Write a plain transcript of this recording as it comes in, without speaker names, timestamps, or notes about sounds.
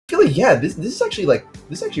yeah, this is actually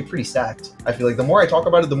pretty stacked. I feel like the more I talk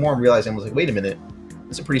about it, the more I'm realizing I was like, wait a minute,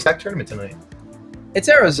 it's a pretty stacked tournament tonight. It's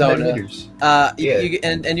Arizona, yeah.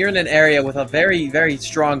 and you're in an area with a very, very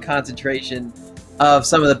strong concentration of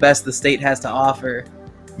some of the best the state has to offer.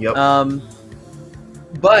 Yep.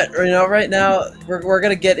 But right now we're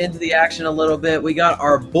gonna get into the action a little bit. We got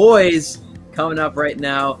our boys coming up right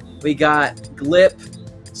now. We got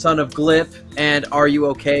GLIPP, son of GLIPP, and Are You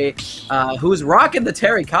Okay? Who's rocking the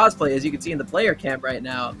Terry cosplay, as you can see in the player camp right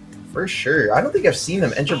now. For sure. I don't think I've seen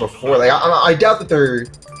them enter before. Like, I doubt that they're.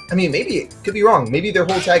 I mean, maybe it could be wrong. Maybe their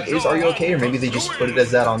whole tag is "Are You Okay?" or maybe they just put it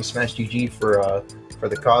as that on Smash GG for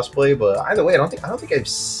the cosplay. But either way, I don't think I've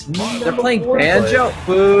seen. They're playing before, Banjo.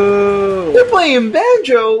 Boo! They're playing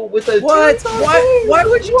Banjo with a what? Why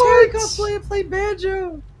would you Terry What? cosplay and play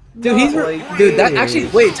Banjo? Dude, Not that actually.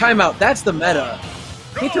 Wait, time out. That's the meta.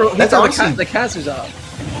 He threw honestly- the casters off.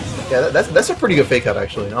 Yeah, that's a pretty good fake out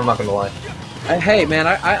actually. I'm not gonna lie. Hey man,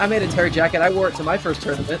 I made a Terry jacket. I wore it to my first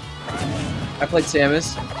tournament. I played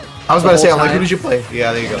Samus. I was about to say, I'm like, time. who did you play?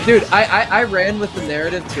 Yeah, there you go. Dude, I ran with the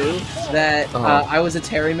narrative too that I was a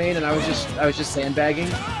Terry main and I was just sandbagging.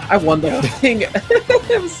 I won the whole thing.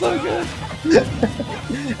 It was so good.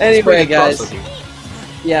 Anyway, guys.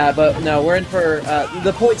 Yeah, but no, we're in for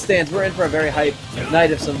the point stands. We're in for a very hype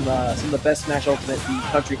night of some of the best Smash Ultimate the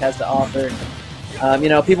country has to offer.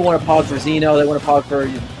 People want to pog for Xeno, they want to pog for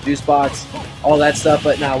Juicebox, all that stuff.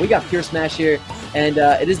 But now we got pure Smash here, and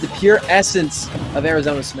it is the pure essence of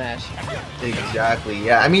Arizona Smash. Exactly.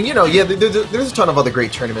 Yeah. I mean, there's a ton of other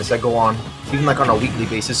great tournaments that go on, even like on a weekly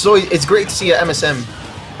basis. So it's great to see a MSM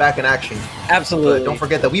back in action. Absolutely. But don't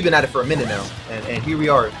forget that we've been at it for a minute now, and here we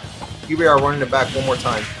are. Here we are running it back one more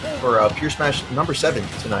time for Pure Smash number 7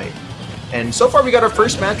 tonight. And so far we got our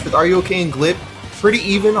first match with Are You Okay and GLIPP. Pretty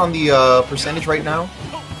even on the percentage right now.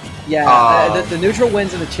 Yeah, the neutral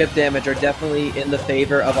wins and the chip damage are definitely in the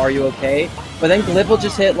favor of Are You Okay? But then GLIPP will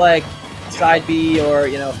just hit like side B or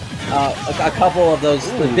a couple of those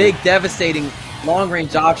big devastating long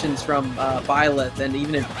range options from Byleth and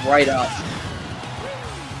even in right up.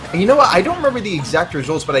 And you know what? I don't remember the exact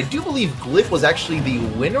results, but I do believe GLIPP was actually the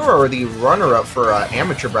winner or the runner-up for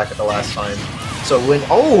amateur bracket the last time. So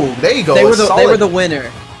there you go. They were the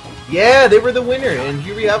winner. Yeah, they were the winner, and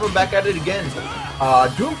here we have him back at it again.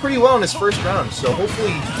 Doing pretty well in his first round, so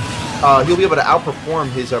hopefully he'll be able to outperform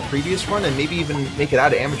his previous run and maybe even make it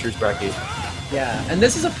out of amateurs bracket. Yeah, and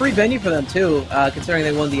this is a free venue for them too, considering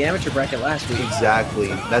they won the amateur bracket last week. Exactly.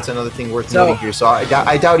 That's another thing worth noting here. So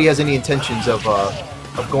I doubt he has any intentions of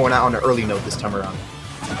going out on an early note this time around.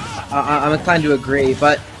 I'm inclined to agree,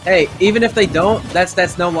 but hey, even if they don't,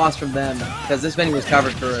 that's no loss from them because this venue was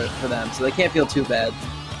covered for them, so they can't feel too bad.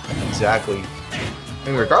 Exactly.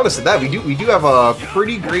 And regardless of that, we do have a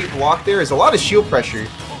pretty great block there. There's a lot of shield pressure,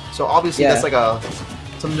 so obviously that's like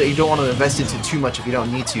something that you don't want to invest into too much if you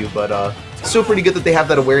don't need to. But still pretty good that they have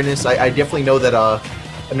that awareness. I definitely know that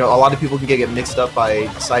a lot of people can get mixed up by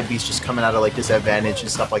side Bs just coming out of like disadvantage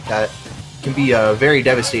and stuff like that. It can be very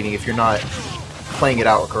devastating if you're not playing it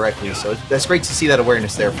out correctly. So that's great to see that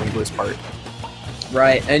awareness there from GLIPP's part.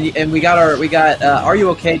 Right, and we got Are You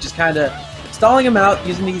Okay? Just kind of stalling him out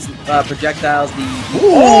using these projectiles.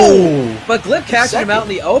 But GLIPP catching him out in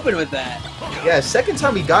the open with that. Yeah, second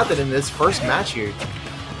time we got that in this first match here.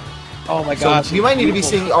 Oh my gosh. So you might need to be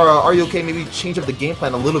seeing Are You Okay? Maybe change up the game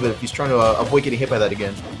plan a little bit if he's trying to avoid getting hit by that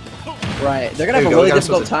again. Right, they're gonna have a really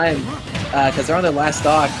difficult time because they're on their last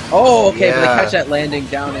stock. Oh, okay, but they catch that landing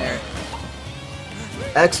down air.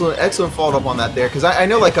 Excellent follow up on that there, because I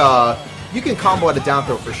know like you can combo at a down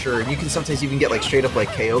throw for sure, and you can sometimes even get like straight up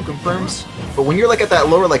like KO confirms. But when you're like at that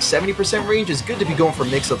lower like 70% range, it's good to be going for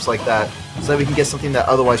mix-ups like that, so that we can get something that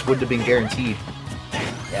otherwise wouldn't have been guaranteed.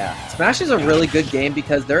 Yeah, Smash is a really good game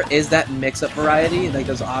because there is that mix-up variety, like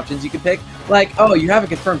those options you can pick. Like, oh, you have a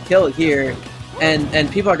confirmed kill here,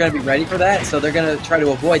 and people are going to be ready for that, so they're going to try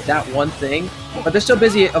to avoid that one thing. But they're still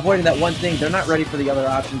busy avoiding that one thing. They're not ready for the other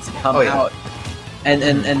options to come out.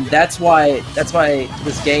 And that's why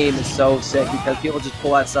this game is so sick, because people just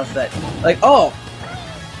pull out stuff that, like, oh,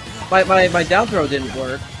 my down throw didn't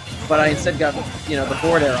work, but I instead got the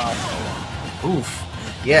forward air off. Oof.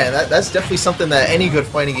 Yeah, that's definitely something that any good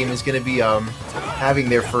fighting game is going to be having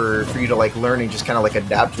there for you to like learn and just kind of like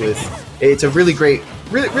adapt with. It's a really great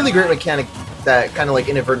mechanic that kind of like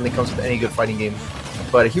inadvertently comes with any good fighting game.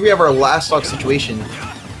 But here we have our last stock situation.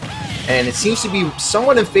 And it seems to be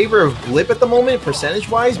somewhat in favor of GLIPP at the moment,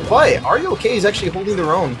 percentage-wise, but Are You Okay is actually holding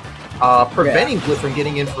their own, preventing GLIPP from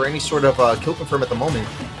getting in for any sort of kill confirm at the moment.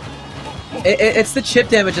 It's the chip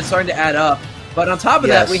damage that's starting to add up, but on top of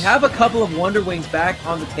that, we have a couple of Wonder Wings back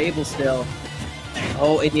on the table still.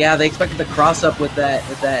 Oh, and yeah, they expected the cross up with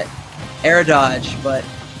that air dodge, but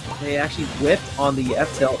they actually whipped on the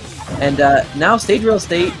F tilt. And now stage real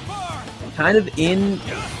estate kind of in,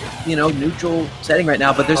 you know, neutral setting right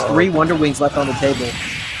now, but there's 3 Wonder Wings left on the table.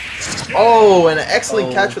 Oh, and an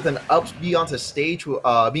excellent catch with an up B onto stage,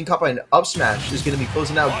 being caught by an up smash is going to be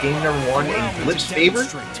closing out game number 1 in GLIPP's favor.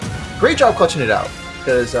 Great job clutching it out,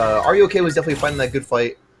 because Are You OK was definitely fighting that good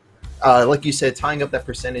fight. Like you said, tying up that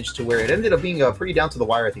percentage to where it ended up being pretty down to the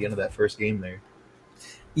wire at the end of that first game there.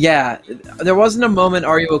 Yeah, there wasn't a moment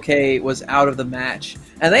Are You OK was out of the match.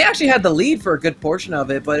 And they actually had the lead for a good portion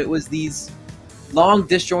of it, but it was these long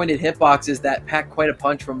disjointed hitboxes that packed quite a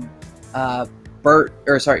punch from Bert,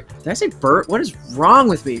 or sorry, did I say Bert? What is wrong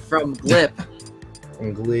with me? From GLIPP.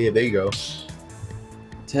 From GLIPP, there you go.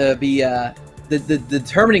 To be the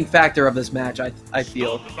determining factor of this match, I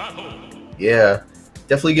feel. Yeah,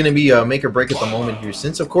 definitely going to be make or break at the moment here,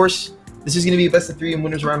 since, of course, this is going to be a best of 3 in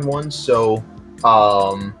winners round 1, so,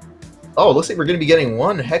 oh, looks like we're going to be getting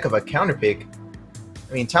one heck of a counter pick.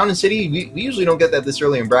 I mean, Town and City, we usually don't get that this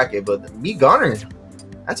early in bracket, but me Gunner,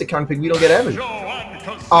 that's a counter pick we don't get ever.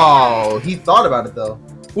 Oh, he thought about it, though.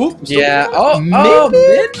 Oop, yeah, Min-Min!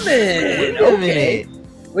 Wait a minute.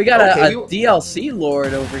 We got a DLC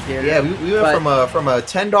Lord over here. Yeah, we went from a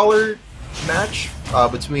 $10 match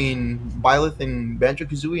between Byleth and Banjo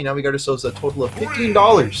Kazooie. Now we got ourselves a total of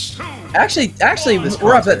 $15. Actually,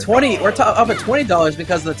 we're up at $20. We're up at $20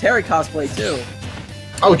 because of the Terry cosplay too.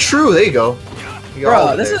 Oh, true. There you go.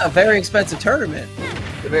 Bro, this is a very expensive tournament.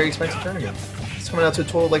 It's a very expensive tournament. It's coming out to a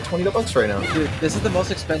total of like $20 right now. Dude, this is the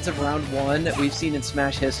most expensive round 1 that we've seen in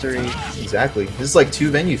Smash history. Exactly. This is like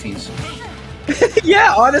 2 venue fees.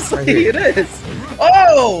 Yeah, honestly, it is.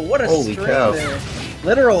 Oh, what a Holy string cow. there.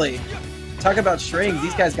 Literally. Talk about strings.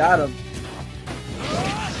 These guys got them.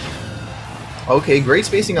 Okay, great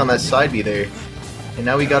spacing on that side B there. And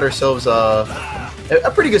now we got ourselves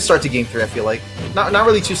a pretty good start to game 3, I feel like. Not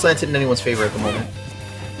really too slanted in anyone's favor at the moment.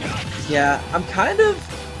 Yeah, I'm kind of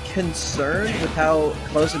concerned with how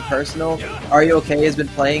close and personal Are You OK has been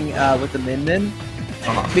playing with the Min-Min.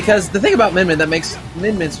 Because the thing about Min-Min that makes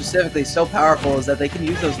Min-Min specifically so powerful is that they can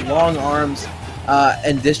use those long arms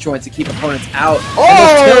and disjoints to keep opponents out. Oh!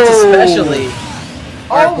 And those tilts especially.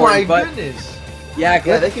 Oh my goodness! Yeah,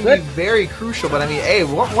 they can be very crucial, but I mean, hey,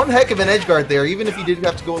 one heck of an edge guard there, even if he did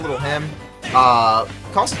have to go a little ham.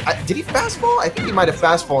 Did he fastball? I think he might have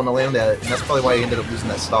fastball and land that, and that's probably why he ended up losing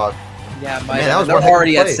that stock. Yeah, that was they're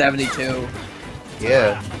already at 72.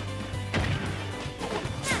 Yeah.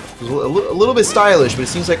 It was a little bit stylish, but it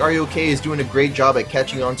seems like Are You OK is doing a great job at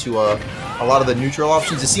catching on to a lot of the neutral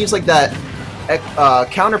options. It seems like that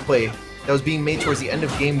counterplay that was being made towards the end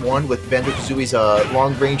of Game 1 with Banjo-Kazooie's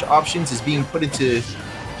long-range options is being put into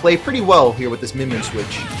play pretty well here with this Min-Min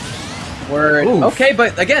switch. Word. Oof. Okay,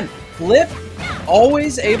 but again, GLIPP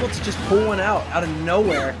always able to just pull one out of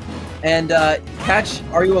nowhere and catch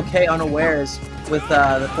Are You OK unawares with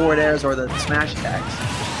the forward airs or the smash attacks.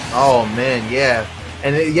 Oh, man, yeah.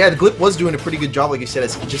 And yeah, the GLIPP was doing a pretty good job, like you said.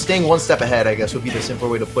 It's just staying one step ahead, I guess, would be the simpler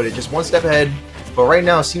way to put it. Just one step ahead. But right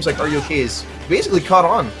now, it seems like Are You OK is basically caught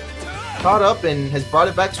up and has brought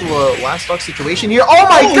it back to a last stock situation here. Oh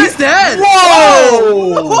my goodness! He's dead!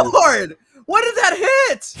 Whoa! Lord! What did that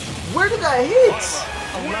hit? Where did that hit?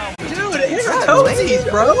 Dude, it hit her toesies,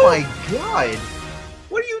 bro! Oh my god!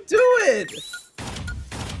 What are you doing?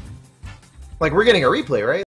 Like, we're getting a replay, right?